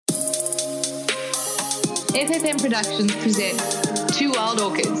FFM Productions presents Two Wild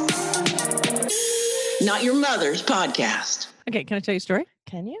Orchids. Not your mother's podcast. Okay, can I tell you a story?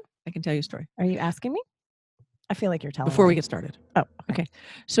 Can you? I can tell you a story. Are you asking me? I feel like you're telling Before me. we get started. Oh, okay.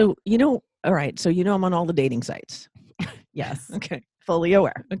 So, all right. So, I'm on all the dating sites. Yes. Okay. Fully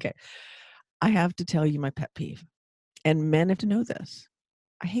aware. Okay. I have to tell you my pet peeve. And men have to know this.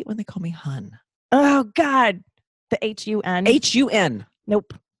 I hate when they call me hun. Oh, God. The H-U-N. H-U-N.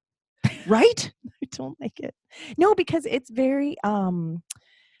 Nope. Right? I don't like it. No, because it's very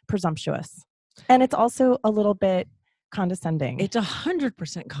presumptuous. And it's also a little bit condescending. It's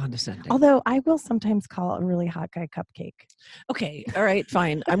 100% condescending. Although I will sometimes call a really hot guy cupcake. Okay. All right.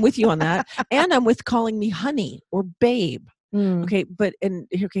 Fine. I'm with you on that. And I'm with calling me honey or babe. Okay. But,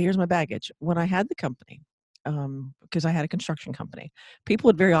 here's my baggage. When I had the company, because I had a construction company, people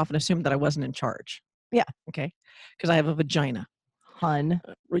would very often assume that I wasn't in charge. Yeah. Okay. Because I have a vagina. Hun.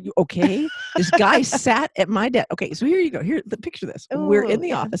 Okay. This guy sat at my desk. Okay. So here you go. Here, picture this. Ooh, we're in the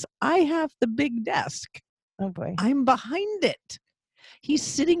yeah. office. I have the big desk. Oh, boy. I'm behind it. He's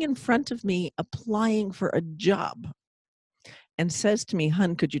sitting in front of me applying for a job and says to me,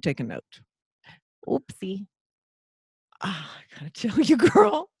 hun, could you take a note? Oopsie. I gotta tell you,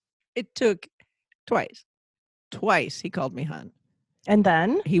 girl, it took twice he called me hun. And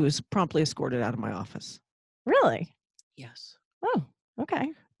then? He was promptly escorted out of my office. Really? Yes. Oh,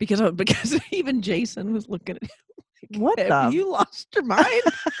 okay. Because even Jason was looking at him. What Have the? you lost your mind?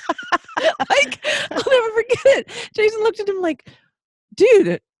 Like, I'll never forget it. Jason looked at him like,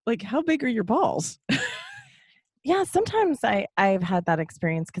 dude, like, how big are your balls? Yeah, sometimes I've had that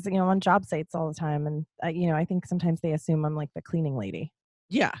experience because, I'm on job sites all the time. And, I think sometimes they assume I'm like the cleaning lady.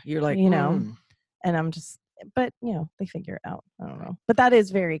 Yeah. You're like, and I'm just, but, they figure it out. I don't know. But that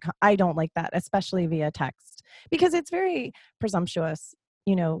is I don't like that, especially via text, because it's very presumptuous.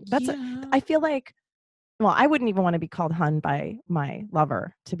 I feel like, well, I wouldn't even want to be called hun by my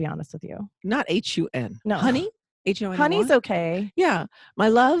lover, to be honest with you. Not H-U-N. No. Honey? H-U-N. Honey's okay. Yeah. My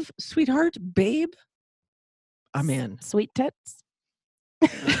love, sweetheart, babe. I'm in. Sweet tits.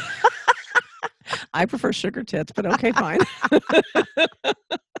 I prefer sugar tits, but okay, fine.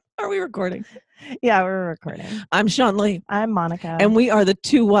 Are we recording? Yeah, we're recording. I'm Sean Lee. I'm Monica. And we are the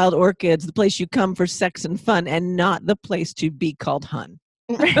Two Wild Orchids, the place you come for sex and fun and not the place to be called hun.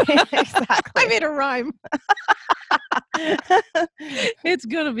 Exactly. I made a rhyme. It's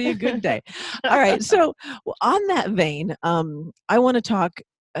going to be a good day. All right. So on that vein, I want to talk.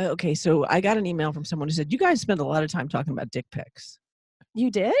 Okay. So I got an email from someone who said, you guys spend a lot of time talking about dick pics. You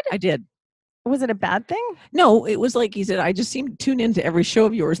did? I did. Was it a bad thing? No, it was like he said, I just seem to tune into every show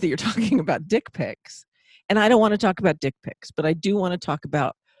of yours that you're talking about dick pics. And I don't want to talk about dick pics, but I do want to talk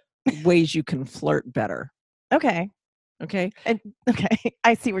about ways you can flirt better. Okay. Okay. Okay.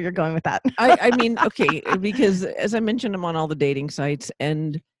 I see where you're going with that. I mean, okay, because as I mentioned, I'm on all the dating sites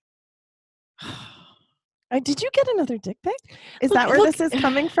and did you get another dick pic? Is Look, that where look, this is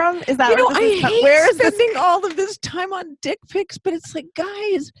coming from? Is that where I this is hate where is this? spending all of this time on dick pics, but it's like,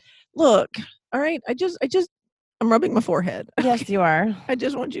 guys, look, all right, I'm rubbing my forehead. Yes, you are. I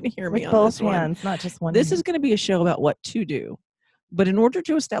just want you to hear With me on both this one. hands, not just one. This hand. is going to be a show about what to do. But in order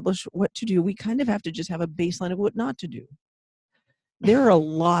to establish what to do, we kind of have to just have a baseline of what not to do. There are a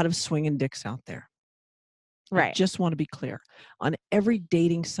lot of swinging dicks out there. Right. I just want to be clear. On every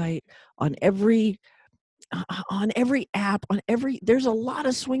dating site, on every app, there's a lot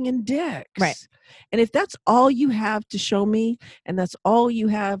of swinging dicks. Right. And if that's all you have to show me, and that's all you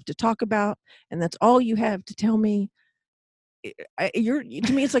have to talk about, and that's all you have to tell me,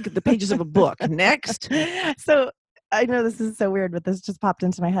 to me, it's like the pages of a book. Next. So I know this is so weird, but this just popped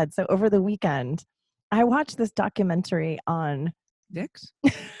into my head. So over the weekend, I watched this documentary on dicks.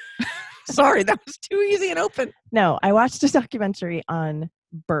 Sorry, that was too easy and open. No, I watched a documentary on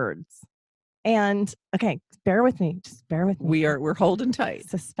birds. And okay, bear with me. Just bear with me. We're holding tight.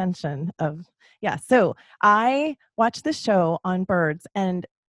 Suspension of So I watched this show on birds, and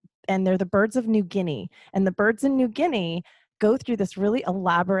they're the birds of New Guinea. And the birds in New Guinea go through this really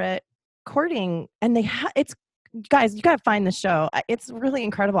elaborate courting, and it's guys, you got to find the show. It's really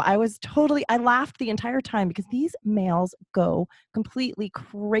incredible. I laughed the entire time because these males go completely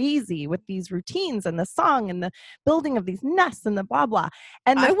crazy with these routines and the song and the building of these nests and the blah, blah.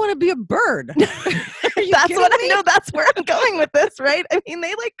 And I want to be a bird. That's what I know. That's where I'm going with this, right? I mean,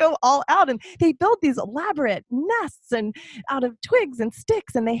 they go all out and they build these elaborate nests and out of twigs and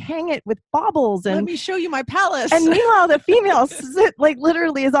sticks, and they hang it with baubles. And let me show you my palace. And meanwhile, the female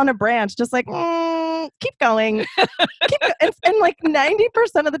literally is on a branch, just like, keep going. And like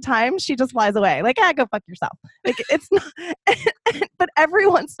 90% of the time, she just flies away. Like, go fuck yourself. Like, it's not. But every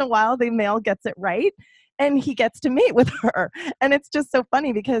once in a while, the male gets it right. and he gets to meet with her. And it's just so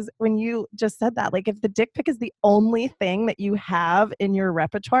funny because when you just said that, like if the dick pic is the only thing that you have in your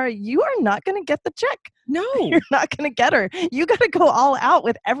repertoire, you are not going to get the chick. No. You're not going to get her. You got to go all out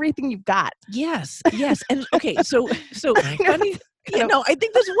with everything you've got. Yes. And okay, so funny. I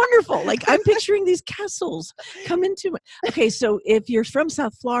think that's wonderful. Like I'm picturing these castles come into it. Okay, so if you're from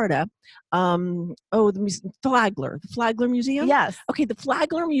South Florida, the Flagler Museum. Yes. Okay, the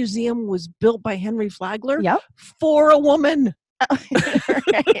Flagler Museum was built by Henry Flagler. Yep. For a woman.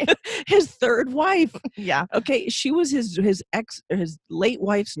 Right. His third wife. Yeah. Okay, she was his late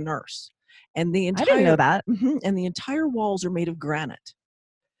wife's nurse, and the entire I didn't know that. And the entire walls are made of granite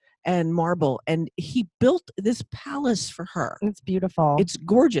and marble, and he built this palace for her. It's beautiful. It's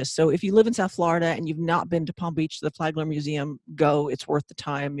gorgeous. So if you live in South Florida and you've not been to Palm Beach to the Flagler Museum, go. It's worth the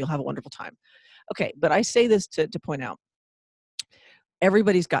time. You'll have a wonderful time. Okay, but I say this to point out,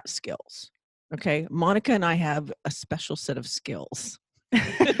 everybody's got skills. Okay, Monica and I have a special set of skills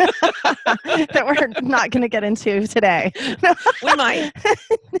that we're not going to get into today. We might.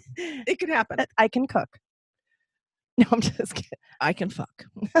 It could happen. I can cook. No, I'm just kidding. I can fuck.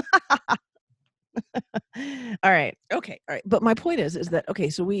 All right. Okay. All right. But my point is that, okay,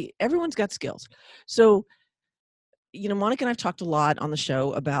 so everyone's got skills. So, Monica and I've talked a lot on the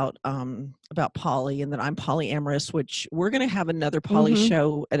show about poly, and that I'm polyamorous, which we're going to have another poly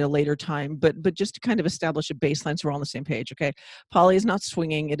show at a later time, but just to kind of establish a baseline so we're all on the same page. Okay. Poly is not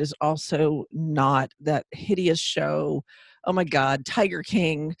swinging. It is also not that hideous show. Oh my God, Tiger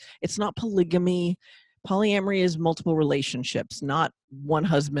King. It's not polygamy. Polyamory is multiple relationships, not one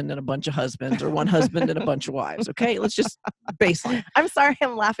husband and a bunch of husbands, or one husband and a bunch of wives. Okay, let's just baseline. I'm sorry,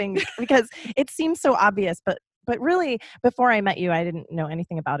 I'm laughing because it seems so obvious, but really, before I met you, I didn't know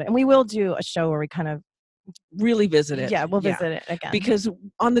anything about it. And we will do a show where we kind of really visit it. Yeah, we'll visit it again. Because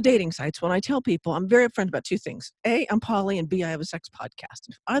on the dating sites, when I tell people, I'm very upfront about two things: A, I'm poly, and B, I have a sex podcast.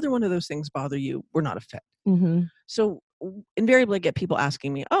 If either one of those things bother you, we're not a fit. So invariably I get people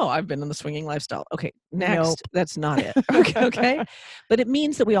asking me, oh, I've been in the swinging lifestyle. Okay, next. Nope. That's not it. Okay. But it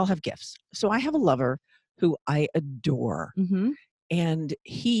means that we all have gifts. So I have a lover who I adore. And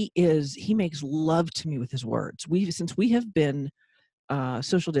he makes love to me with his words. Since we have been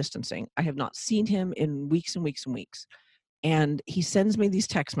social distancing, I have not seen him in weeks and weeks and weeks. And he sends me these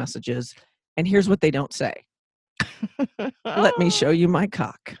text messages, and here's what they don't say. Let me show you my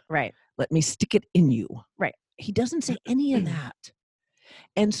cock. Right. Let me stick it in you. Right. He doesn't say any of that.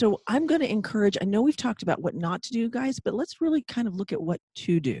 And so I'm going to encourage, I know we've talked about what not to do, guys, but let's really kind of look at what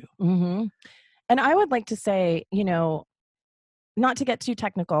to do. And I would like to say, not to get too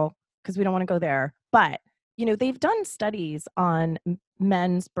technical because we don't want to go there, but they've done studies on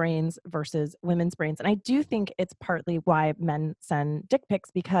men's brains versus women's brains. And I do think it's partly why men send dick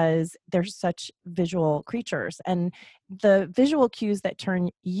pics, because they're such visual creatures. And the visual cues that turn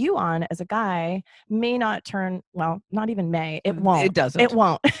you on as a guy may not turn, well, not even may, it won't. It doesn't. It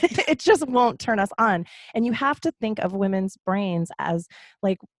won't. It just won't turn us on. And you have to think of women's brains as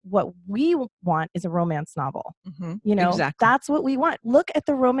like what we want is a romance novel. Exactly. That's what we want. Look at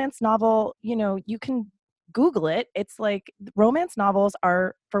the romance novel, you can Google it. It's like romance novels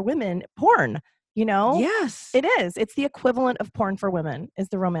are for women porn, Yes. It is. It's the equivalent of porn for women is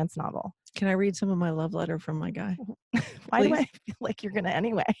the romance novel. Can I read some of my love letter from my guy? Why do I feel like you're going to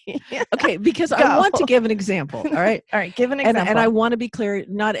anyway? Okay, because I want to give an example. All right. All right. Give an example. And I want to be clear.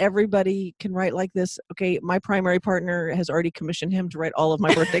 Not everybody can write like this. Okay. My primary partner has already commissioned him to write all of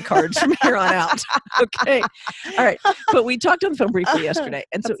my birthday cards from here on out. Okay. All right. But we talked on the phone briefly yesterday.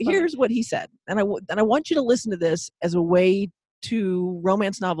 And so here's what he said. And I want you to listen to this as a way to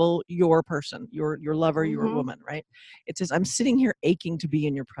romance novel your person, your lover, your woman, right? It says, I'm sitting here aching to be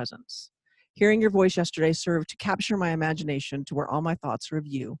in your presence. Hearing your voice yesterday served to capture my imagination to where all my thoughts are of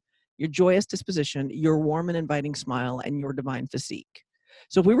you, your joyous disposition, your warm and inviting smile, and your divine physique.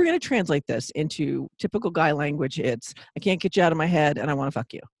 So if we were going to translate this into typical guy language, it's, I can't get you out of my head and I want to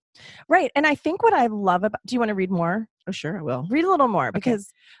fuck you. Right. And I think what I love about, do you want to read more? Oh, sure, I will. Read a little more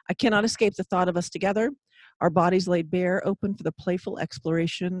because I cannot escape the thought of us together. Our bodies laid bare, open for the playful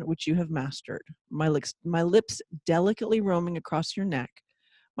exploration which you have mastered. My lips delicately roaming across your neck,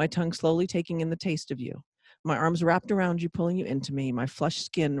 my tongue slowly taking in the taste of you. My arms wrapped around you, pulling you into me, my flushed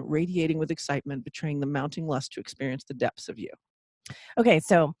skin radiating with excitement, betraying the mounting lust to experience the depths of you. Okay,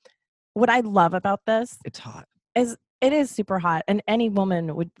 so what I love about this, it's hot. Is it is super hot, and any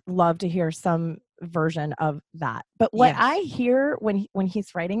woman would love to hear some version of that. But what Yes. I hear when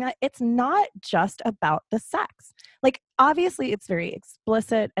he's writing that, it's not just about the sex. Like, obviously it's very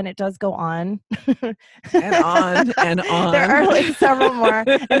explicit and it does go on And on and on. There are like several more,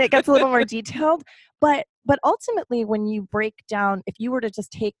 and it gets a little more detailed. But ultimately, when you break down, if you were to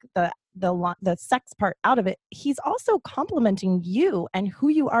just take the sex part out of it, he's also complimenting you and who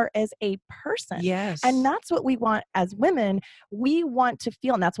you are as a person. Yes. And that's what we want as women. We want to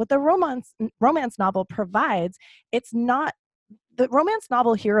feel, and that's what the romance novel provides. It's not, the romance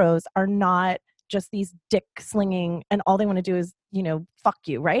novel heroes are not just these dick slinging and all they want to do is, fuck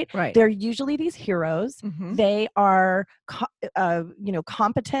you, right? Right. They're usually these heroes. Mhm. They are,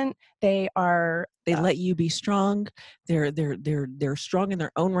 competent. They are. They let you be strong. They're strong in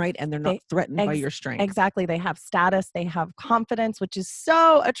their own right, and they're not threatened by your strength. Exactly. They have status. They have confidence, which is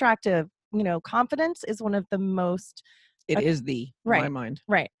so attractive. Confidence is one of the most. It is in my mind.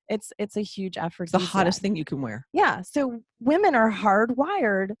 Right. It's a huge effort. It's the hottest thing you can wear. Yeah. So women are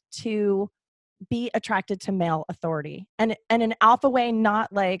hardwired to be attracted to male authority, and in an alpha way,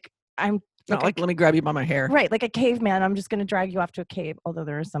 not like Not like let me grab you by my hair. Right, like a caveman. I'm just going to drag you off to a cave. Although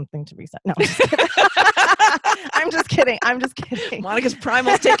there is something to be said. No, I'm just kidding. I'm just kidding. Monica's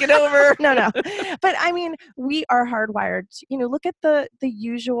primal's taking over. No. But I mean, we are hardwired to, look at the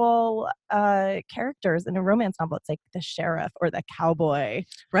usual characters in a romance novel. It's like the sheriff or the cowboy.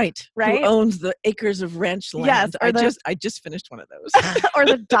 Right. Who owns the acres of ranch land. Yes. I just finished one of those. Or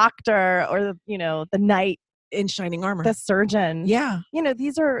the doctor or the knight in shining armor. The surgeon. Yeah.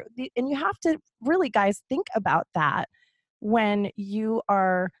 These are, and you have to really, guys, think about that when you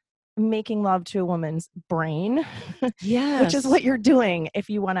are making love to a woman's brain. Yes. Which is what you're doing if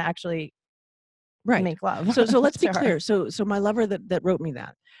you want to actually make love. So let's be clear. So my lover that wrote me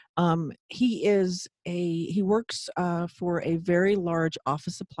that, he works for a very large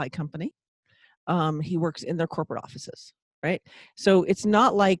office supply company. He works in their corporate offices. Right. So it's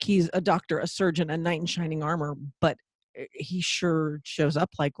not like he's a doctor, a surgeon, a knight in shining armor, but he sure shows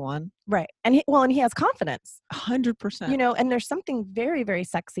up like one. Right. And he has confidence. 100%. And there's something very, very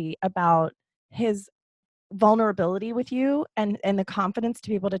sexy about his vulnerability with you and the confidence to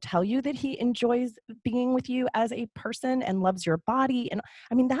be able to tell you that he enjoys being with you as a person and loves your body. And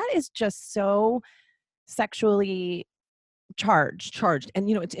I mean, that is just so sexually charged. And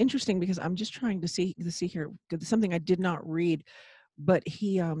it's interesting because I'm just trying to see here something I did not read, but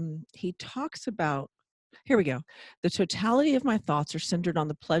he talks about, here we go. The totality of my thoughts are centered on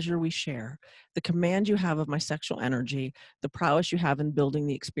the pleasure we share, the command you have of my sexual energy, the prowess you have in building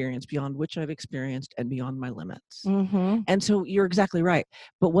the experience beyond which I've experienced and beyond my limits. Mm-hmm. And so you're exactly right.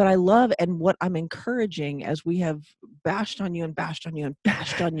 But what I love and what I'm encouraging, as we have bashed on you and bashed on you and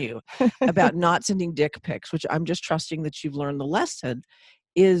bashed on you about not sending dick pics, which I'm just trusting that you've learned the lesson,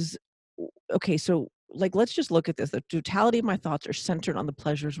 is, okay, so like, let's just look at this. The totality of my thoughts are centered on the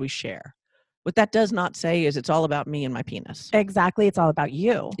pleasures we share. What that does not say is it's all about me and my penis. Exactly. It's all about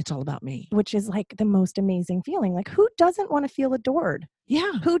you. It's all about me. Which is like the most amazing feeling. Like, who doesn't want to feel adored?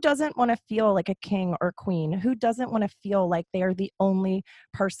 Yeah. Who doesn't want to feel like a king or queen? Who doesn't want to feel like they are the only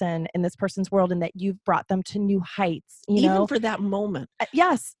person in this person's world and that you've brought them to new heights, Even for that moment.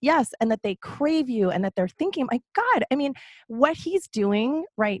 Yes. And that they crave you and that they're thinking, my God, I mean, what he's doing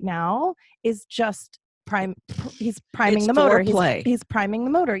right now is just he's priming the motor. He's priming the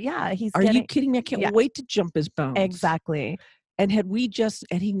motor. Yeah. Are you kidding me? I can't wait to jump his bones. Exactly. And had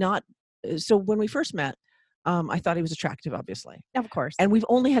he not, so when we first met, I thought he was attractive, obviously. Of course. And we've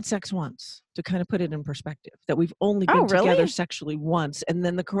only had sex once, to kind of put it in perspective, that we've only been together sexually once. And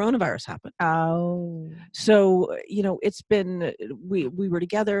then the coronavirus happened. Oh. So, it's been, we were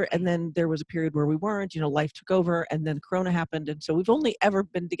together and then there was a period where we weren't, life took over and then Corona happened. And so we've only ever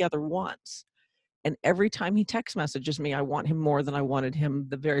been together once. And every time he text messages me, I want him more than I wanted him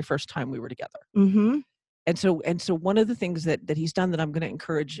the very first time we were together. Mm-hmm. And so one of the things that he's done that I'm going to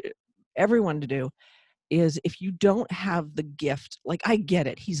encourage everyone to do is, if you don't have the gift, like, I get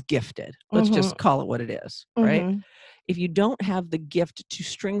it, he's gifted. Let's just call it what it is, right? Mm-hmm. If you don't have the gift to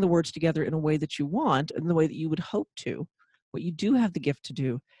string the words together in a way that you want and the way that you would hope to, what you do have the gift to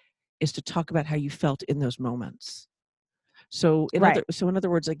do is to talk about how you felt in those moments. So in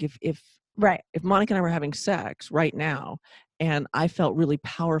other words, like if Monica and I were having sex right now and I felt really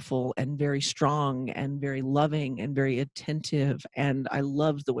powerful and very strong and very loving and very attentive, and I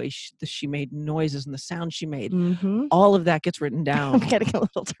loved the way she made noises and the sound she made, all of that gets written down. I'm getting a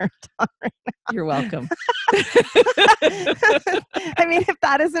little turned on right now. You're welcome. I mean, if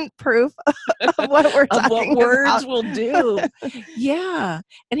that isn't proof of what we're talking about. What words about. will do. Yeah.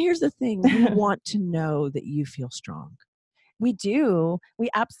 And here's the thing. You want to know that you feel strong. We do. We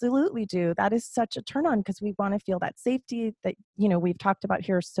absolutely do. That is such a turn on because we want to feel that safety that, we've talked about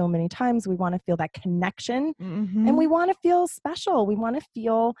here so many times. We want to feel that connection and we want to feel special. We want to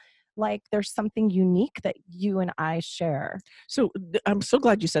feel like there's something unique that you and I share. So I'm so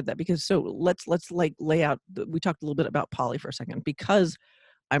glad you said that because let's like lay out, we talked a little bit about poly for a second. Because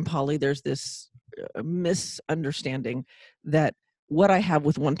I'm poly, there's this misunderstanding that what I have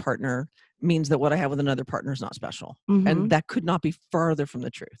with one partner means that what I have with another partner is not special. And that could not be farther from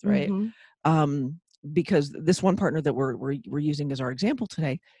the truth, right? Because this one partner that we're using as our example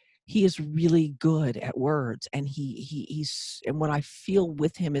today, he is really good at words, and he's and what I feel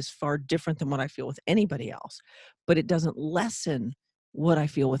with him is far different than what I feel with anybody else, but it doesn't lessen what I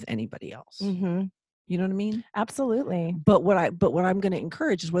feel with anybody else. You know what I mean? Absolutely. But what I'm going to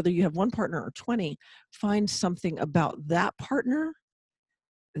encourage is whether you have one partner or 20, find something about that partner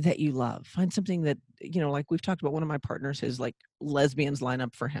that you love. Find something that, like we've talked about, one of my partners, his like lesbians line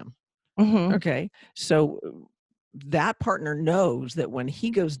up for him. Okay. So that partner knows that when he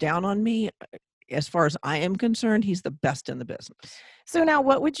goes down on me, as far as I am concerned, he's the best in the business. So now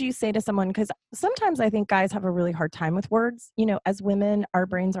what would you say to someone? Because sometimes I think guys have a really hard time with words. As women, our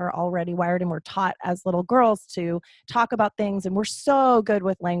brains are already wired and we're taught as little girls to talk about things. And we're so good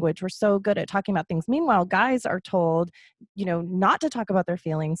with language. We're so good at talking about things. Meanwhile, guys are told, not to talk about their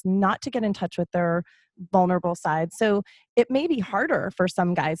feelings, not to get in touch with their vulnerable side. So it may be harder for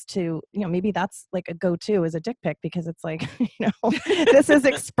some guys to, maybe that's like a go-to is a dick pic because it's like, this is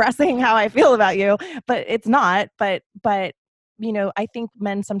expressing how I feel about you, but it's not. But I think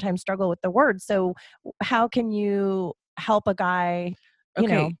men sometimes struggle with the word. So how can you help a guy?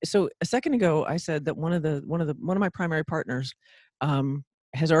 So a second ago, I said that one of my primary partners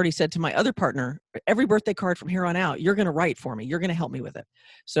has already said to my other partner, every birthday card from here on out, you're going to write for me. You're going to help me with it.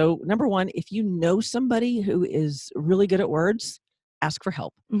 So number one, if you know somebody who is really good at words, ask for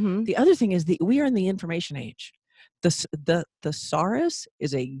help. The other thing is we are in the information age. The thesaurus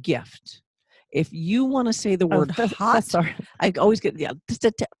is a gift. If you want to say the word hot, I always get,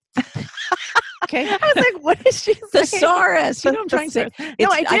 okay. I was like, what is she saying? Thesaurus. You know what I'm trying to say? No,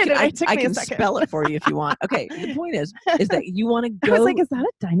 I did. I can spell it for you if you want. Okay. The point is that you want to go. I was like, is that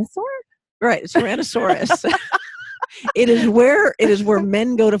a dinosaur? Right. It's Tyrannosaurus. It is where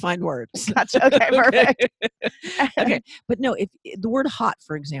men go to find words. Gotcha. Okay. Perfect. Okay. But no, if the word hot,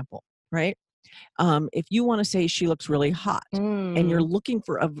 for example, right? If you want to say she looks really hot and you're looking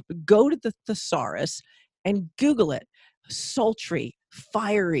for go to the thesaurus and Google it. Sultry,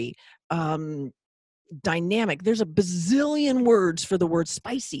 fiery, dynamic. There's a bazillion words for the word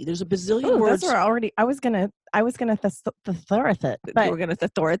spicy. There's a bazillion words. Those were already, I was gonna thesaurus it. But you were gonna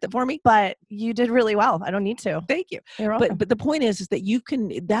thesaurus it for me? But you did really well. I don't need to. Thank you. You're welcome. But the point is that you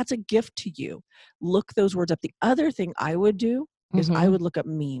can, that's a gift to you. Look those words up. The other thing I would do is I would look up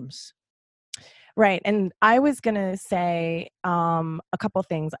memes. Right. And I was going to say a couple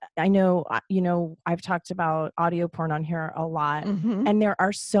things. I know, I've talked about audio porn on here a lot, and there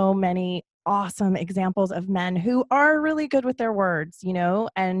are so many awesome examples of men who are really good with their words,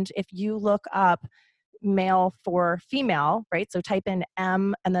 and if you look up male for female, right? So type in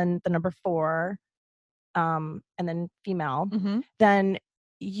M and then the number 4, and then female, then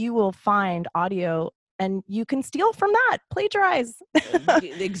you will find audio. And you can steal from that. Plagiarize.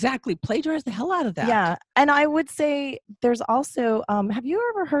 Exactly. Plagiarize the hell out of that. Yeah. And I would say there's also, have you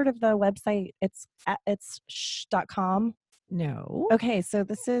ever heard of the website? It's shh.com. No. Okay. So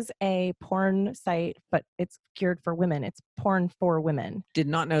this is a porn site, but it's geared for women. It's porn for women. Did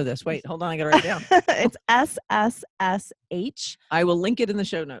not know this. Wait, hold on. I got to write it down. It's SSSH. I will link it in the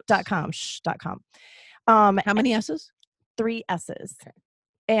show notes. .com. Shh.com. How many S's? 3 S's. Okay.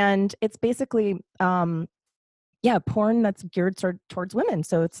 And it's basically, porn that's geared towards women.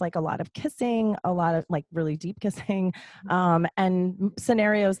 So it's like a lot of kissing, a lot of like really deep kissing, and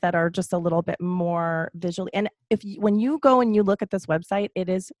scenarios that are just a little bit more visually. And when you go and you look at this website, it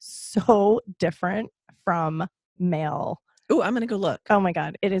is so different from male. Oh, I'm going to go look. Oh my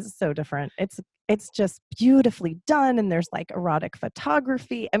God. It is so different. It's just beautifully done. And there's like erotic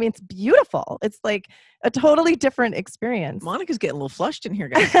photography. I mean, it's beautiful. It's like a totally different experience. Monica's getting a little flushed in here,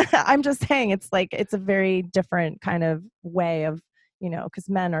 guys. I'm just saying it's a very different kind of way of, because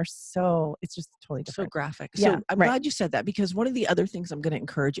men are it's just totally different. So graphic. Yeah, so I'm glad you said that, because one of the other things I'm going to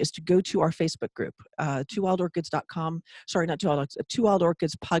encourage is to go to our Facebook group, twowildorchids.com. Sorry, not Two Wild Orchids, Two Wild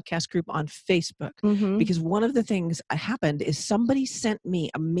Orchids podcast group on Facebook. Because one of the things happened is somebody sent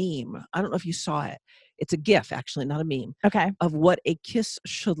me a meme. I don't know if you saw it. It's a GIF, actually, not a meme, Okay. of what a kiss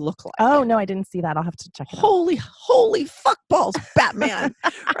should look like. Oh no, I didn't see that. I'll have to check it out. Holy fuck balls, Batman,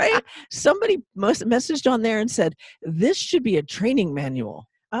 right? Somebody messaged on there and said, this should be a training manual.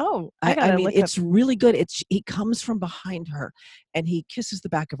 Oh, I mean, it's really good. He comes from behind her and he kisses the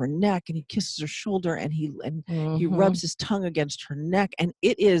back of her neck and he kisses her shoulder and he rubs his tongue against her neck, and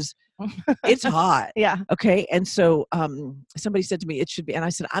it's hot. Yeah. Okay. And so somebody said to me, it should be, and I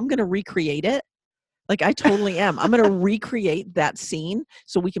said, I'm going to recreate it. Like, I totally am. I'm going to recreate that scene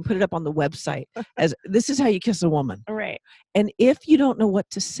so we can put it up on the website as this is how you kiss a woman. Right. And if you don't know what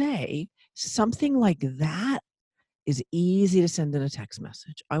to say, something like that is easy to send in a text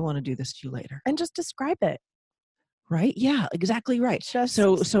message. I want to do this to you later. And just describe it. Right? Yeah, exactly right.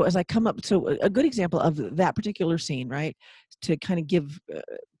 So as I come up, so a good example of that particular scene, right, to kind of give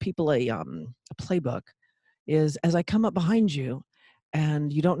people a playbook is, as I come up behind you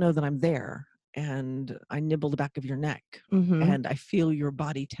and you don't know that I'm there, and I nibble the back of your neck and I feel your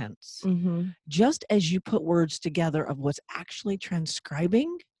body tense. Just as you put words together of what's actually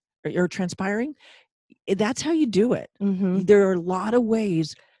transpiring, that's how you do it. There are a lot of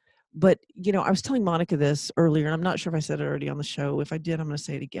ways, but I was telling Monica this earlier, and I'm not sure if I said it already on the show. If I did, I'm going to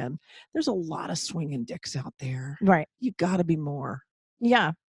say it again. There's a lot of swinging dicks out there. Right. You got to be more.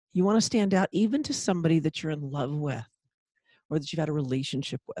 Yeah. You want to stand out even to somebody that you're in love with or that you've had a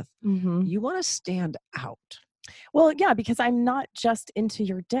relationship with. You want to stand out. Well, yeah, because I'm not just into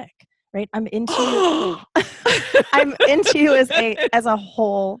your dick, right? I'm into you. I'm into you as a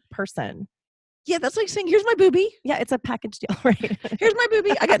whole person. Yeah, that's like saying, here's my boobie. Yeah, it's a package deal, right? Here's my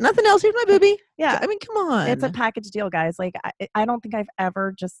boobie. I got nothing else. Here's my boobie. Yeah. I mean, come on. It's a package deal, guys. Like, I don't think I've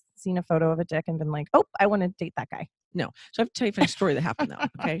ever just seen a photo of a dick and been like, oh, I want to date that guy. No. So I have to tell you a funny story that happened though.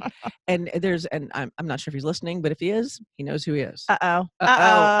 Okay. And I'm not sure if he's listening, but if he is, he knows who he is.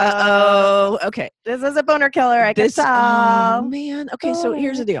 Uh-oh. Okay. This is a boner killer. I can tell. Oh, man. Okay. So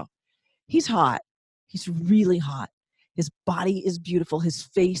here's the deal. He's hot. He's really hot. His body is beautiful. His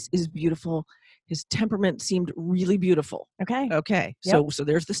face is beautiful. His temperament seemed really beautiful. Okay. Okay. Yep. So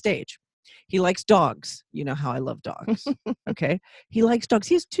there's the stage. He likes dogs. You know how I love dogs. Okay. He likes dogs.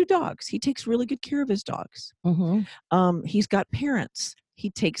 He has 2 dogs. He takes really good care of his dogs. He's got parents.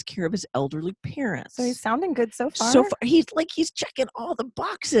 He takes care of his elderly parents. So he's sounding good so far. So far, he's checking all the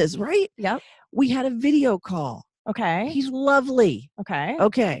boxes, right? Yep. We had a video call. Okay. He's lovely. Okay.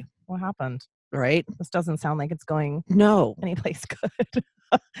 Okay. What happened? Right. This doesn't sound like it's going anyplace good.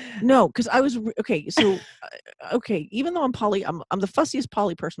 No, because I was okay. So, okay, even though I'm the fussiest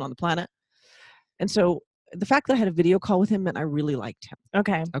poly person on the planet, and so the fact that I had a video call with him meant I really liked him.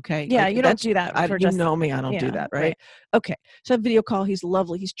 Okay. Okay. Yeah, you don't do that. You know me. I don't do that. Right? Okay. So I have video call. He's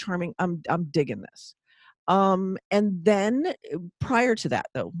lovely. He's charming. I'm digging this. And then prior to that,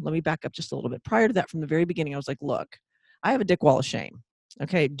 though, let me back up just a little bit. Prior to that, from the very beginning, I was like, look, I have a dick wall of shame.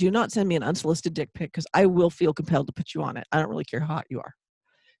 Okay. Do not send me an unsolicited dick pic because I will feel compelled to put you on it. I don't really care how hot you are.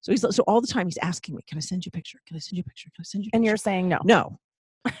 So all the time he's asking me, can I send you a picture? Can I send you a picture? Can I send you a picture? And you're saying no. No.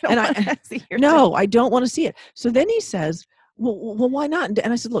 I I don't want to see it. So then he says, well, why not?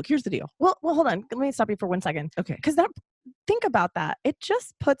 And I said, look, here's the deal. Well, hold on. Let me stop you for 1 second. Okay. Because think about that. It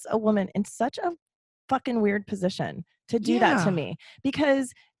just puts a woman in such a fucking weird position to do that to me,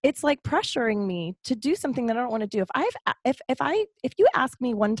 because it's like pressuring me to do something that I don't want to do. If you ask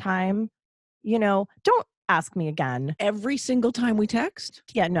me one time, don't ask me again. Every single time we text?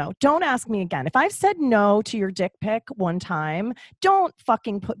 Yeah, no, don't ask me again. If I've said no to your dick pic one time, don't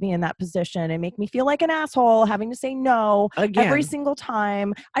fucking put me in that position and make me feel like an asshole having to say no again every single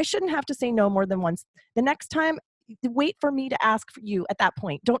time. I shouldn't have to say no more than once. The next time, wait for me to ask for you at that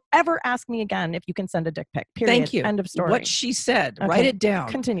point. Don't ever ask me again if you can send a dick pic. Period. Thank you. End of story. What she said. Okay. Write it down.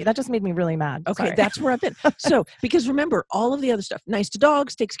 Continue. That just made me really mad. Okay, Sorry. that's where I've been. So, because remember, all of the other stuff, nice to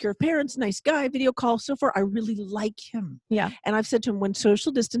dogs, takes care of parents, nice guy, video call, so far, I really like him. Yeah. And I've said to him, when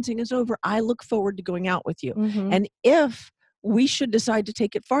social distancing is over, I look forward to going out with you. Mm-hmm. And if we should decide to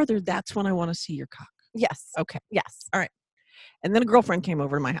take it farther, that's when I want to see your cock. Yes. Okay. Yes. All right. And then a girlfriend came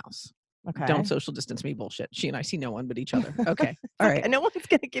over to my house. Okay. Don't social distance me bullshit. She and I see no one but each other. Okay. All right. No one's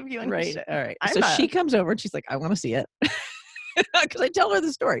going to give you any right. shit. All right. So she comes over and she's like, I want to see it. Because I tell her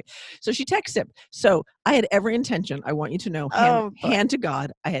the story. So she texts him. So I had every intention. I want you to know, hand to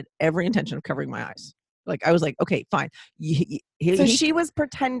God, I had every intention of covering my eyes. Like, I was like, okay, fine. So she was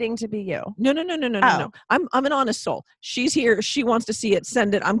pretending to be you. No. I'm an honest soul. She's here. She wants to see it.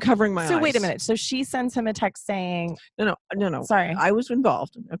 Send it. I'm covering my eyes. So wait a minute. So she sends him a text saying, No. Sorry. I was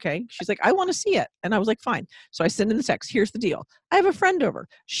involved. Okay. She's like, I want to see it. And I was like, fine. So I send in the text. Here's the deal. I have a friend over.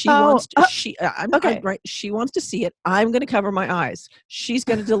 She wants to, she wants to see it. I'm going to cover my eyes. She's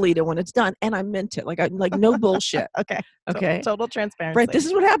going to delete it when it's done. And I meant it. Like no bullshit. Okay. Total transparency. Right. This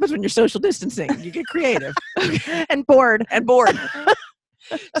is what happens when you're social distancing. You get creative. And bored.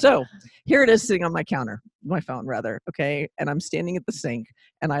 So here it is sitting on my counter, my phone rather. Okay. And I'm standing at the sink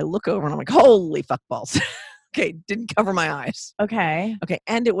and I look over and I'm like, holy fuck balls. Okay. Didn't cover my eyes. Okay.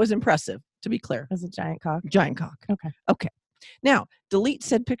 And it was impressive, to be clear. It was a giant cock. Okay. Now delete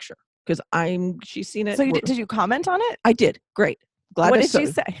said picture because she's seen it. So did you comment on it? I did. Great. Glad. What did she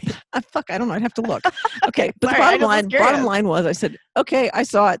say? Fuck, I don't know. I'd have to look. Okay. But the bottom line was I said, okay, I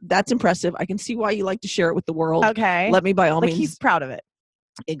saw it. That's impressive. I can see why you like to share it with the world. Okay. Let me by all means. He's proud of it.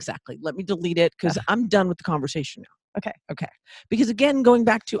 Exactly. Let me delete it because I'm done with the conversation now. Okay. Because again, going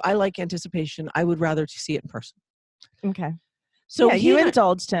back to I like anticipation, I would rather to see it in person. Okay. So you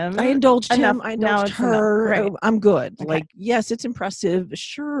indulged him. I indulged enough. him. I indulged her. Right. I'm good. Okay. Like, yes, it's impressive.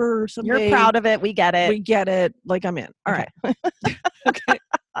 Sure. Someday, you're proud of it. We get it. Like I'm in. All right. Okay.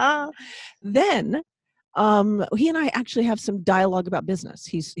 Then he and I actually have some dialogue about business.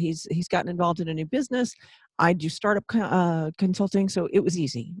 He's gotten involved in a new business. I do startup consulting, so it was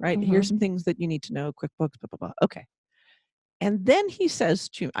easy, right? Mm-hmm. Here's some things that you need to know, QuickBooks, blah, blah, blah. Okay. And then he says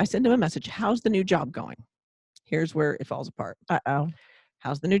I send him a message, how's the new job going? Here's where it falls apart. Uh-oh.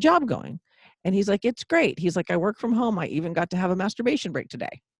 How's the new job going? And he's like, it's great. He's like, I work from home. I even got to have a masturbation break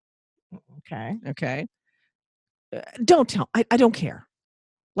today. Okay. Don't tell. I don't care.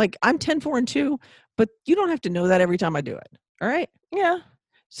 Like I'm 10, 4, and 2, but you don't have to know that every time I do it. All right. Yeah.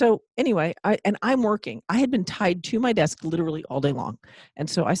 So anyway, I'm working. I had been tied to my desk literally all day long. And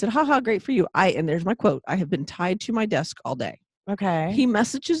so I said, haha, great for you. And there's my quote. I have been tied to my desk all day. Okay. He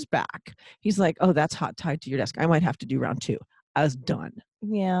messages back. He's like, oh, that's hot, tied to your desk. I might have to do round 2. I was done.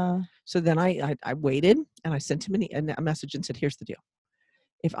 Yeah. So then I waited and I sent him a message and said, here's the deal.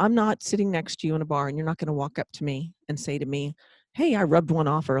 If I'm not sitting next to you in a bar and you're not going to walk up to me and say to me, hey, I rubbed one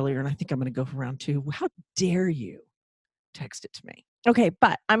off earlier and I think I'm going to go for round 2. How dare you text it to me? Okay,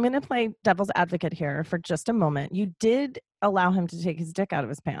 but I'm going to play devil's advocate here for just a moment. You did allow him to take his dick out of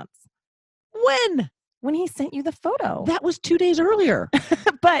his pants. When he sent you the photo. That was 2 days earlier.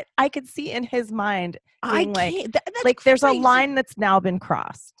 But I could see in his mind being that's there's crazy. A line that's now been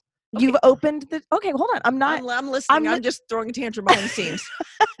crossed. Okay. You've opened the... Okay, hold on. I'm listening. I'm just throwing a tantrum behind the scenes.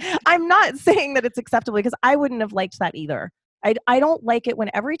 I'm not saying that it's acceptable because I wouldn't have liked that either. I don't like it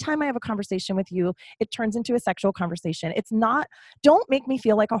when every time I have a conversation with you, it turns into a sexual conversation. It's not... Don't make me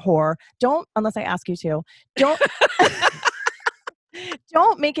feel like a whore. Don't, unless I ask you to. Don't...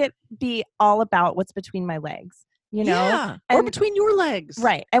 Don't make it be all about what's between my legs, you know? Yeah, or between your legs.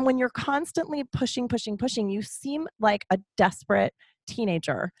 Right. And when you're constantly pushing, you seem like a desperate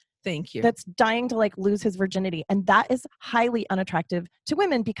teenager. Thank you. That's dying to lose his virginity. And that is highly unattractive to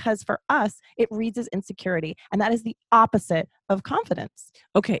women because for us, it reads as insecurity. And that is the opposite of confidence.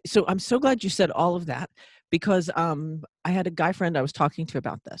 Okay. So I'm so glad you said all of that because I had a guy friend I was talking to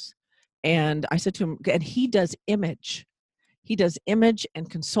about this. And I said to him, and he does image. He does image and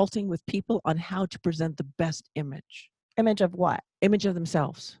consulting with people on how to present the best image. Image of what? Image of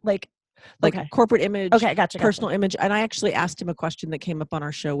themselves. Like okay. Corporate image. Okay, gotcha. Personal image. And I actually asked him a question that came up on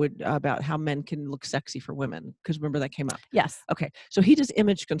our show about how men can look sexy for women. Because remember that came up. Yes. Okay. So he does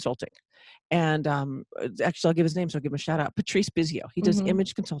image consulting. And actually, I'll give his name, so I'll give him a shout out. Patrice Bizio. He does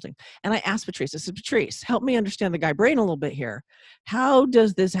image consulting. And I asked Patrice, I said, Patrice, help me understand the guy brain a little bit here. How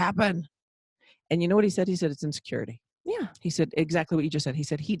does this happen? And you know what he said? He said it's insecurity. Yeah. He said exactly what you just said. He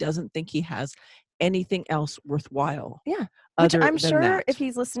said he doesn't think he has anything else worthwhile. Yeah. Which I'm sure if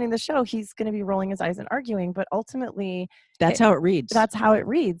he's listening to the show, he's going to be rolling his eyes and arguing, but ultimately that's how it reads. That's how it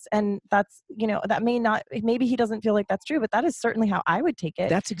reads. And that's, that maybe he doesn't feel like that's true, but that is certainly how I would take it.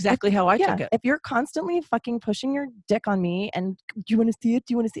 That's exactly how I took it. If you're constantly fucking pushing your dick on me and do you want to see it?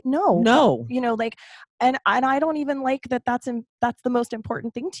 Do you want to see it? No. And I don't even like that's the most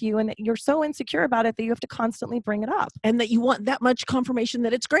important thing to you and that you're so insecure about it that you have to constantly bring it up. And that you want that much confirmation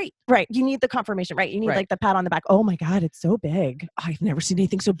that it's great. Right. You need the confirmation, right? You need the pat on the back. Oh my God, it's so big. I've never seen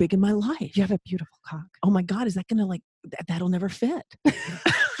anything so big in my life. You have a beautiful cock. Oh my God, is that going to that'll never fit. I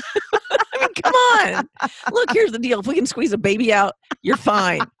mean, come on. Look, here's the deal. If we can squeeze a baby out, you're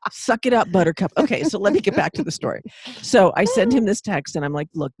fine. Suck it up, buttercup. Okay, so let me get back to the story. So I send him this text and I'm like,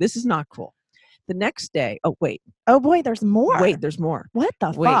 look, this is not cool. The next day, oh wait, Oh boy, there's more. wait, there's more. What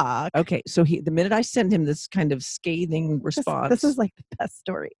the Wait. fuck? Okay, so the minute I send him this kind of scathing response, This is like the best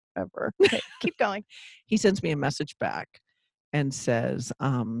story ever. Okay, keep going. he sends me a message back and says,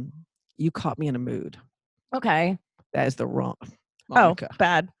 "You caught me in a mood. Okay. That is the wrong." Oh,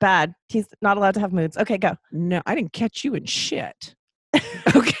 Monica. bad. He's not allowed to have moods. Okay, go. No, I didn't catch you in shit.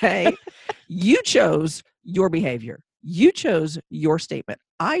 Okay. You chose your behavior. You chose your statement.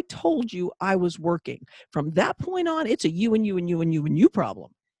 I told you I was working. From that point on, it's a you and you and you and you and you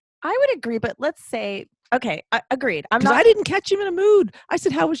problem. I would agree, but let's say, okay, agreed. I'm Because not. I didn't catch him in a mood. I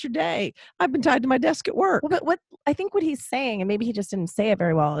said, "How was your day?" I've been tied to my desk at work. Well, but what I think what he's saying, and maybe he just didn't say it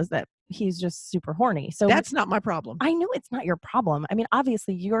very well, is that he's just super horny. So That's not my problem. I know it's not your problem. I mean,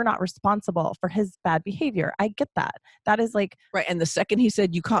 obviously, you're not responsible for his bad behavior. I get that. That is like, Right. And the second he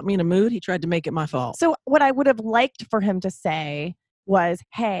said, "You caught me in a mood," he tried to make it my fault. so what I would have liked for him to say was,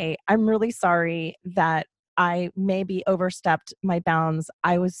 hey, I'm really sorry that I maybe overstepped my bounds.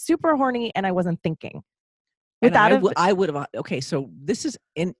 I was super horny and I wasn't thinking. And Without I would have. Okay, so this is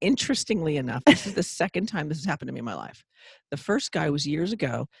interestingly enough, this is the second time this has happened to me in my life. The first guy was years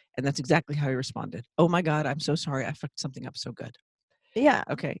ago, and that's exactly how he responded. "Oh my God, I'm so sorry. I fucked something up so good." yeah,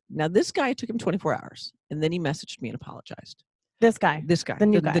 Okay, now this guy, it took him 24 hours, and then he messaged me and apologized. this guy. This guy, The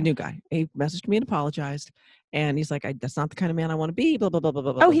new guy. the new guy, he messaged me and apologized, and he's like, "That's not the kind of man I want to be." Blah blah blah blah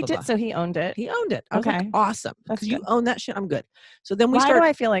blah. Oh, blah, he blah, did. blah. So he owned it. He owned it. I was Okay. like, "Awesome, That's because you good. own that shit. I'm good." So then we Why start do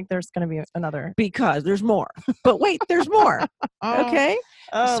I feel like there's going to be another? because there's more. But wait, there's more. Okay.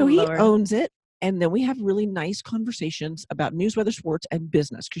 Oh, So he Lord. owns it. And then we have really nice conversations about news, weather, sports, and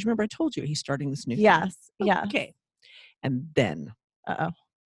business. Because remember, I told you he's starting this new thing. Yes. Yeah. Okay. And then Uh-oh.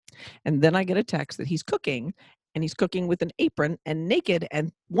 I get a text that he's cooking, and he's cooking with an apron and naked,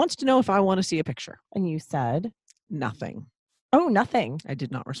 and wants to know if I want to see a picture. And you said, Nothing. oh, nothing. I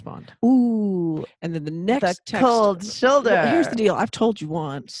did not respond. Ooh. And then the The next text. cold shoulder. Well, here's the deal. I've told you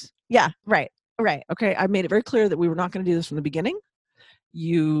once. Yeah. Right. Right. Okay. I made it very clear that we were not going to do this from the beginning.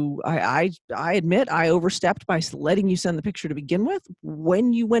 I admit I overstepped by letting you send the picture to begin with.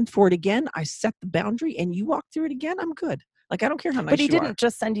 When you went for it again, I set the boundary and you walked through it again. I'm good. Like, I don't care how nice But he you are. didn't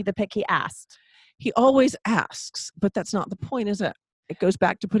just send you the pic. He asked. He always asks, but that's not the point, is it? It goes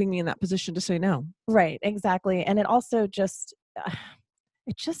back to putting me in that position to say no. Right. Exactly. And it also just,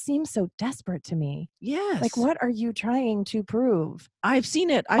 it just seems so desperate to me. Yes. Like, what are you trying to prove? I've seen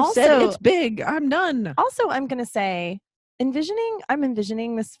it. I've said Also- it's big. I'm done. Also, I'm going to say, I'm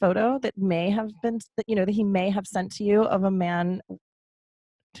envisioning this photo that may have been, that he may have sent to you of a man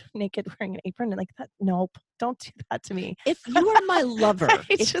naked wearing an apron and like that. Nope, don't do that to me. If you are my lover,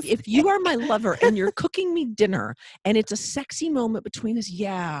 It's just- if you are my lover and you're cooking me dinner and it's a sexy moment between us,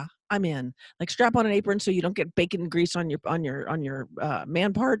 yeah, I'm in. Like, strap on an apron so you don't get bacon grease on your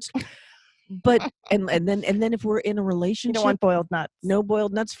man parts. But and then if we're in a You relationship, don't want boiled nuts. no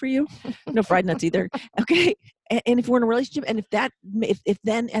boiled nuts for you, no fried nuts either. Okay, and if we're in a relationship, and if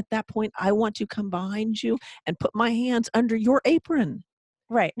then at that point I want to come behind you and put my hands under your apron,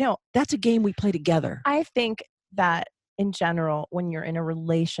 Right. No, that's a game we play together. I think that in general, when you're in a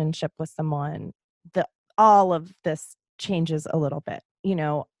relationship with someone, all of this changes a little bit,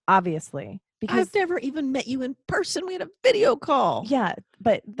 obviously. Because I've never even met you in person. We had a video call. yeah,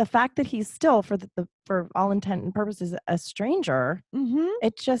 but the fact that he's still for for all intent and purposes a stranger, Mm-hmm.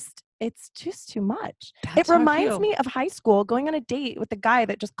 it's just too much. That's It how I reminds feel. me of high school, going on a date with a guy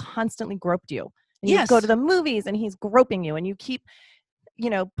that just constantly groped you. And you go Yes. to the movies and he's groping you and you keep,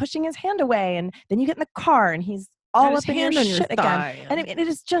 pushing his hand away, and then you get in the car and he's all Got up his in your hand on your shit again. thigh. And it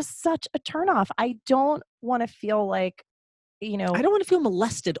is just such a turnoff. I don't want to feel like, I don't want to feel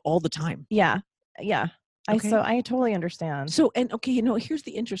molested all the time. yeah. Okay. So I totally understand. So, and okay, here's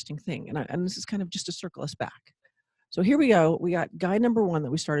the interesting thing, and this is kind of just to circle us back. So here we go. We got guy number one that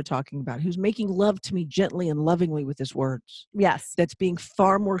we started talking about, who's making love to me gently and lovingly with his words. Yes. That's being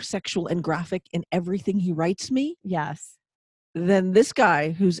far more sexual and graphic in everything he writes me Yes. than this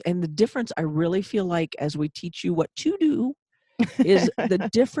guy and the difference I really feel like as we teach you what to do is the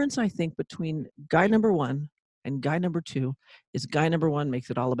difference, I think, between guy number one and guy number two is guy number one makes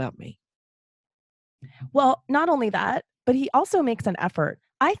it all about me. Well, not only that, but he also makes an effort.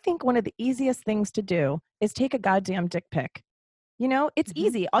 I think one of the easiest things to do is take a goddamn dick pic. It's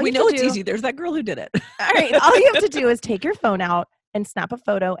easy. All We you know have it's to do, easy. There's that girl who did it. All right. All you have to do is take your phone out and snap a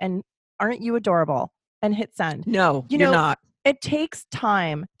photo and aren't you adorable and hit send. No, You you're know, not. It takes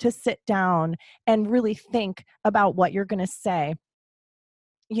time to sit down and really think about what you're going to say.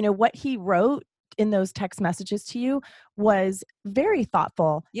 What he wrote in those text messages to you was very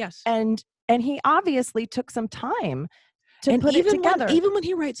thoughtful, Yes. and he obviously took some time. to and put it together. Even when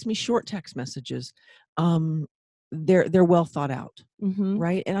he writes me short text messages, they're well thought out,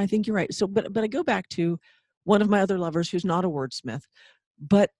 right? And I think you're right. So, but I go back to one of my other lovers who's not a wordsmith,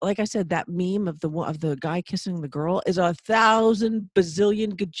 but like I said, that meme of the guy kissing the girl is 1,000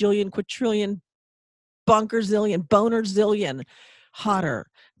 bazillion gajillion quadrillion bonkerzillion bonerzillion hotter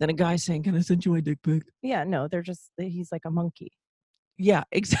than a guy saying, "Can I send you my dick pic?" Yeah, no, he's like a monkey. Yeah,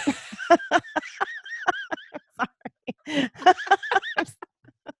 exactly. He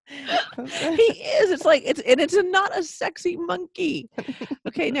is. It's like it's not a sexy monkey.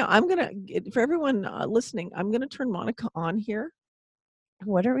 Okay, now I'm gonna, for everyone listening, I'm gonna turn Monica on here.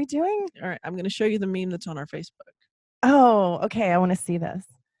 What are we doing? All right, I'm gonna show you the meme that's on our Facebook. Oh, okay. I want to see this.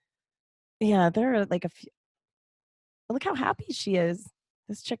 Yeah, there are like a few. Look how happy she is.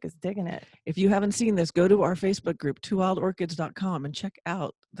 This chick is digging it. If you haven't seen this, go to our Facebook group, twowildorchids.com, and check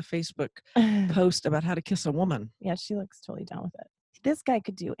out the Facebook post about how to kiss a woman. Yeah, she looks totally down with it. This guy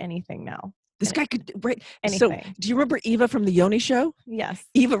could do anything now. This guy could, right? Anything. So, do you remember Eva from the Yoni Show? Yes.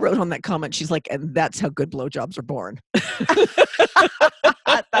 Eva wrote on that comment, she's like, and that's how good blowjobs are born.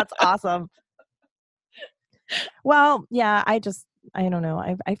 That's awesome. Well, yeah, I don't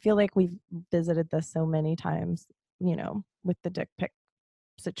know. I feel like we've visited this so many times, with the dick pic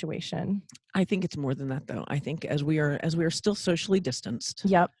situation. I think it's more than that, though. I think as we are still socially distanced,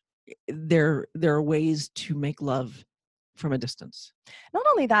 Yep. there are ways to make love from a distance. Not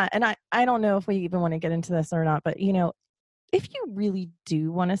only that, and I don't know if we even want to get into this or not, but if you really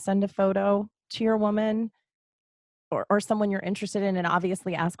do want to send a photo to your woman or someone you're interested in, and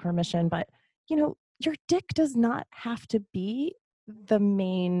obviously ask permission, but your dick does not have to be the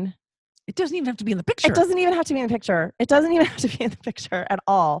main. It doesn't even have to be in the picture. It doesn't even have to be in the picture. It doesn't even have to be in the picture at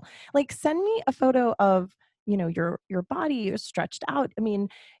all. Like, send me a photo of your body stretched out. I mean,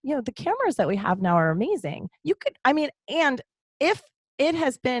 the cameras that we have now are amazing. And if it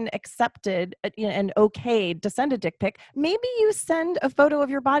has been accepted and okayed to send a dick pic, maybe you send a photo of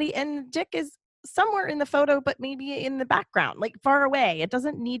your body and dick is somewhere in the photo, but maybe in the background, like far away. It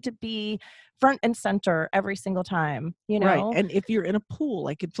doesn't need to be front and center every single time, Right. And if you're in a pool,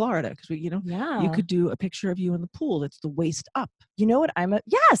 like in Florida, because yeah, you could do a picture of you in the pool that's the waist up. You know what I'm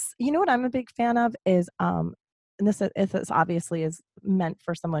a big fan of is and this obviously is meant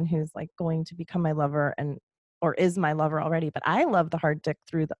for someone who's like going to become my lover or is my lover already, but I love the hard dick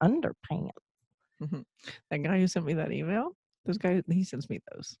through the underpants. That guy who sent me that email, he sends me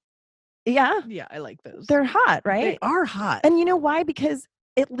those. Yeah. Yeah, I like those. They're hot, right? They are hot. And you know why? Because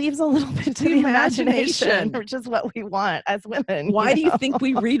it leaves a little bit to the imagination, which is what we want as women. Why do you think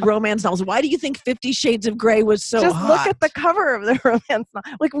we read romance novels? Why do you think 50 Shades of Grey was so Just hot? look at the cover of the romance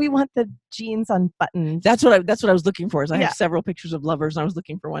novel. Like, we want the jeans unbuttoned. That's what I was looking for. I have several pictures of lovers, and I was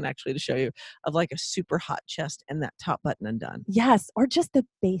looking for one actually to show you of like a super hot chest and that top button undone. Yes, or just the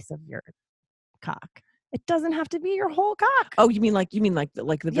base of your cock. It doesn't have to be your whole cock. Oh, you mean like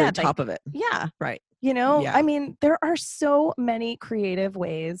the very top of it? Yeah. Right. Yeah. I mean, there are so many creative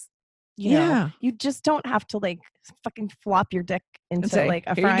ways. You just don't have to like fucking flop your dick into like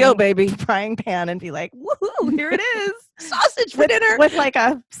a frying pan and be like, woohoo, here it is. Sausage for dinner. With like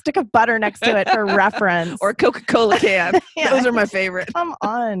a stick of butter next to it for reference. Or a Coca-Cola can. Those are my favorite. Come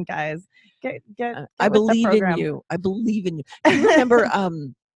on, guys. Get I believe in you. I believe in you. Do you remember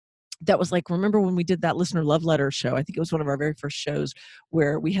that was like, remember when we did that listener love letter show? I think it was one of our very first shows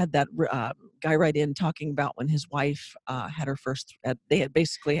where we had that guy write in talking about when his wife had her first, they had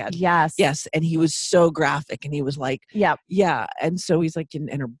basically had. Yes. And he was so graphic and he was like, yeah. And so he's like,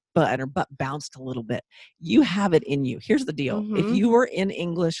 and her butt bounced a little bit. You have it in you. Here's the deal. If you were in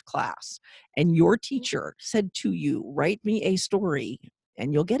English class and your teacher said to you, write me a story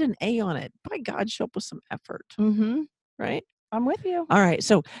and you'll get an A on it, by God, show up with some effort. Right? I'm with you. All right.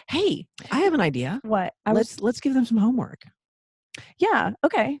 So, hey, I have an idea. What? Let's give them some homework. Yeah.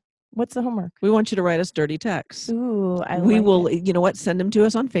 Okay. What's the homework? We want you to write us dirty texts. Ooh, we will. You know what? Send them to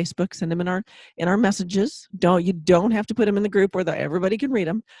us on Facebook. Send them in our messages. You don't have to put them in the group where everybody can read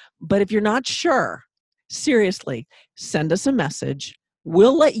them. But if you're not sure, seriously, send us a message.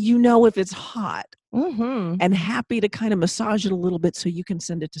 We'll let you know if it's hot. And happy to kind of massage it a little bit so you can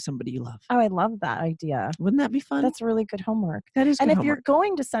send it to somebody you love. Oh, I love that idea. Wouldn't that be fun? That's really good homework. That is good homework. And if you're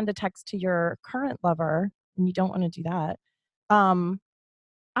going to send a text to your current lover and you don't want to do that, I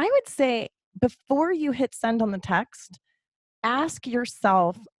would say before you hit send on the text, ask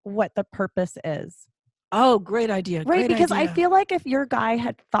yourself what the purpose is. Oh, great idea. Right? Great because idea. I feel like if your guy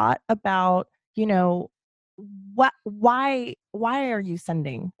had thought about, why are you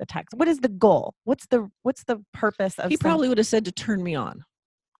sending the text? What is the goal? What's the purpose of He probably would have said to turn me on.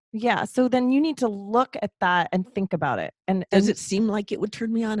 Yeah. So then you need to look at that and think about it. Does it seem like it would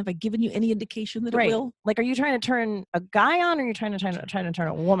turn me on? Have I given you any indication that it will? Like, are you trying to turn a guy on, or are you trying to turn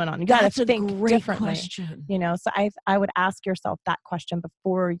a woman on? You got That's to a think great differently. question. So I would ask yourself that question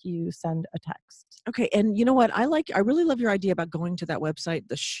before you send a text. Okay, and you know what? I really love your idea about going to that website,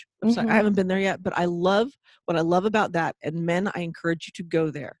 the website. I haven't been there yet, but what I love about that. And men, I encourage you to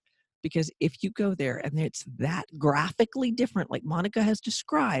go there, because if you go there and it's that graphically different, like Monica has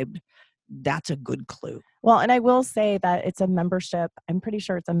described, that's a good clue. Well, and I will say that it's a membership. I'm pretty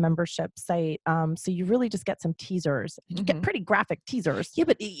sure it's a membership site. So you really just get some teasers. You get pretty graphic teasers. Yeah,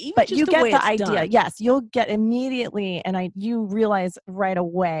 but you get the idea. Done. Yes, you'll get immediately, and you realize right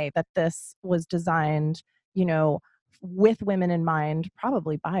away that this was designed, with women in mind,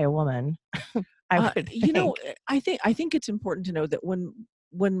 probably by a woman. I would think. I think it's important to know that when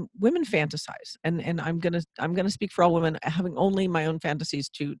women fantasize, and I'm gonna speak for all women, having only my own fantasies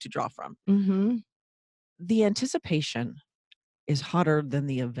to draw from. Mm-hmm. The anticipation is hotter than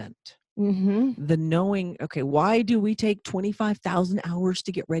the event. Mm-hmm. The knowing, okay, why do we take 25,000 hours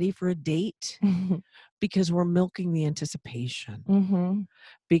to get ready for a date? Because we're milking the anticipation. Mm-hmm.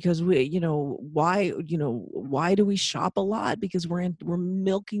 Because why do we shop a lot? Because we're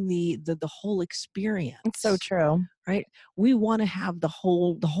milking the whole experience. It's so true. Right? We want to have the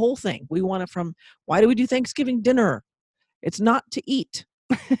whole thing. We want it from, why do we do Thanksgiving dinner? It's not to eat.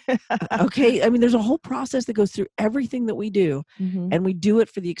 Okay. I mean, there's a whole process that goes through everything that we do, and we do it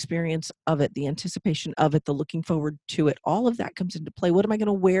for the experience of it, the anticipation of it, the looking forward to it. All of that comes into play. What am I going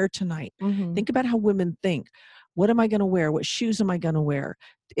to wear tonight? Think about how women think. What am I going to wear? What shoes am I going to wear?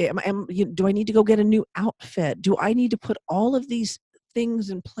 Do I need to go get a new outfit? Do I need to put all of these things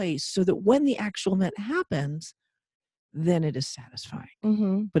in place so that when the actual event happens, then it is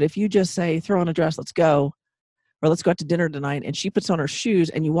satisfying? But if you just say, throw on a dress, let's go, or let's go out to dinner tonight, and she puts on her shoes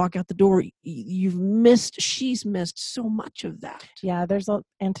and you walk out the door, she's missed so much of that. Yeah,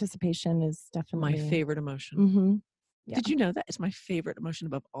 anticipation is definitely my favorite emotion. Yeah. Did you know that is my favorite emotion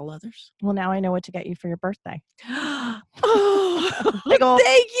above all others? Well, now I know what to get you for your birthday. Oh, big old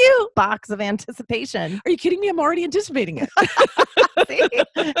thank you. Box of anticipation. Are you kidding me? I'm already anticipating it. See?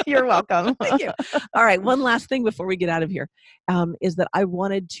 You're welcome. Thank you. All right. One last thing before we get out of here, is that I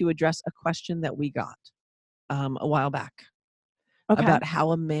wanted to address a question that we got a while back about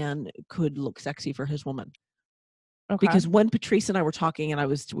how a man could look sexy for his woman. Okay. Because when Patrice and I were talking, and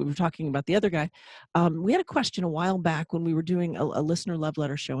we were talking about the other guy, we had a question a while back when we were doing a listener love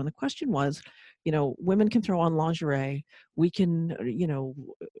letter show, and the question was, women can throw on lingerie, we can,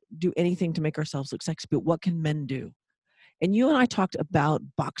 do anything to make ourselves look sexy, but what can men do? And you and I talked about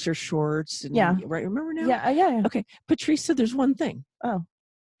boxer shorts. And, yeah. Right. Remember now? Yeah. Okay. Patrice said there's one thing. Oh.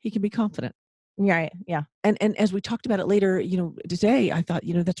 He can be confident. Right. Yeah. And as we talked about it later, today, I thought,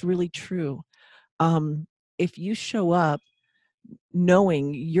 that's really true. If you show up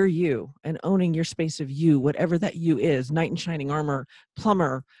knowing you're you and owning your space of you, whatever that you is, knight in shining armor,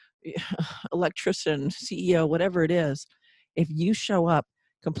 plumber, electrician, CEO, whatever it is, if you show up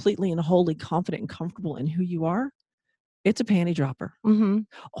completely and wholly confident and comfortable in who you are, it's a panty dropper.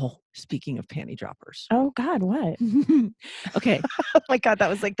 Oh, speaking of panty droppers. Oh, God, what? Okay. Oh, my God, that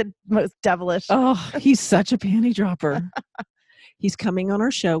was like the most devilish. Oh, he's such a panty dropper. He's coming on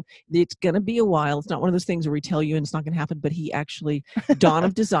our show. It's going to be a while. It's not one of those things where we tell you and it's not going to happen, but he actually, Dawn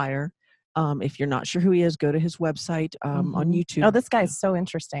of Desire. If you're not sure who he is, go to his website on YouTube. Oh, this guy's so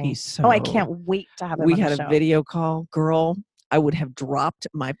interesting. I can't wait to have him on the show. We had a video call. Girl, I would have dropped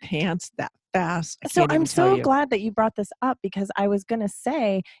my pants that fast. So I'm so glad that you brought this up, because I was going to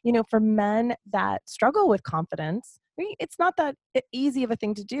say, for men that struggle with confidence, it's not that easy of a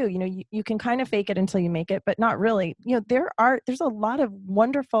thing to do. You can kind of fake it until you make it, but not really. There's a lot of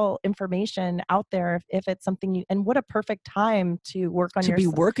wonderful information out there if it's something and what a perfect time to work on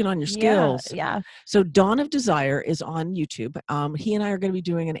working on your skills. Yeah. So Dawn of Desire is on YouTube. He and I are going to be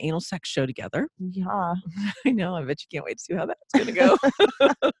doing an anal sex show together. Yeah. I know. I bet you can't wait to see how that's going to go.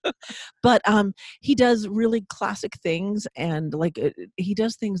 But he does really classic things, and he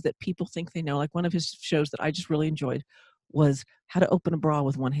does things that people think they know. Like one of his shows that I just really enjoyed was how to open a bra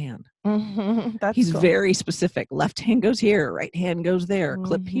with one hand. He's cool. Very specific. Left hand goes here, right hand goes there,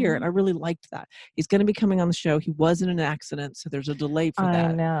 clip here. And I really liked that. He's going to be coming on the show. He was in an accident, so there's a delay for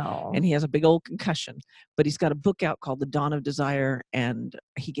that. I know. And he has a big old concussion. But he's got a book out called The Dawn of Desire, and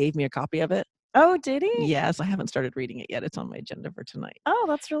he gave me a copy of it. Oh, did he? Yes, I haven't started reading it yet. It's on my agenda for tonight. Oh,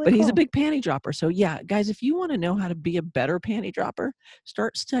 that's really cool. But he's a big panty dropper. So yeah, guys, if you want to know how to be a better panty dropper,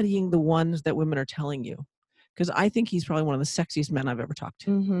 start studying the ones that women are telling you. Because I think he's probably one of the sexiest men I've ever talked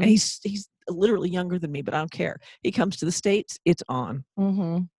to. And he's literally younger than me, but I don't care. He comes to the States, it's on.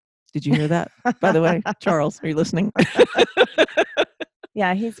 Did you hear that? By the way, Charles, are you listening?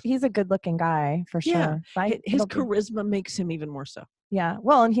 Yeah, he's a good-looking guy for Yeah. sure. But His charisma makes him even more so. yeah,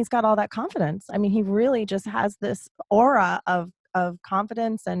 well, and he's got all that confidence. I mean, he really just has this aura of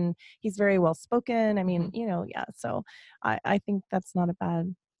confidence, and he's very well spoken. I mean, yeah. So I think that's not a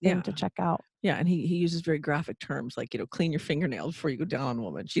bad thing to check out. Yeah, and he uses very graphic terms like, clean your fingernails before you go down on a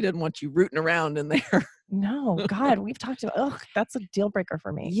woman. She doesn't want you rooting around in there. No, God, we've talked about. That's a deal breaker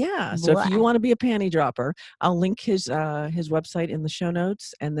for me. Yeah. So if you want to be a panty dropper, I'll link his website in the show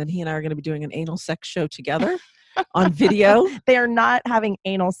notes, and then he and I are going to be doing an anal sex show together on video. They are not having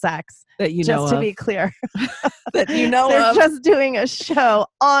anal sex. That you know just to of. be clear. That you know They're of. just doing a show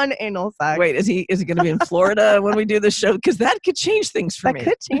on anal sex. Wait, is he going to be in Florida when we do this show? Because that could change things for me. That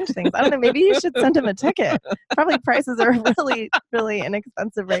could change things. I don't know. Maybe you should send him a ticket. Probably prices are really, really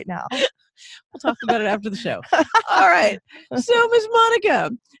inexpensive right now. We'll talk about it after the show. All right. So, Ms.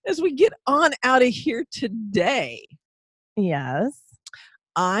 Monica, as we get on out of here today, yes,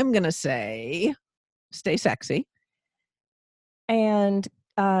 I'm going to say stay sexy. And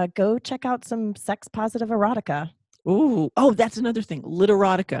go check out some sex positive erotica. Ooh. Oh, that's another thing.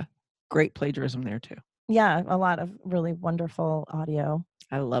 Literotica. Great plagiarism there, too. Yeah, a lot of really wonderful audio.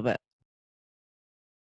 I love it.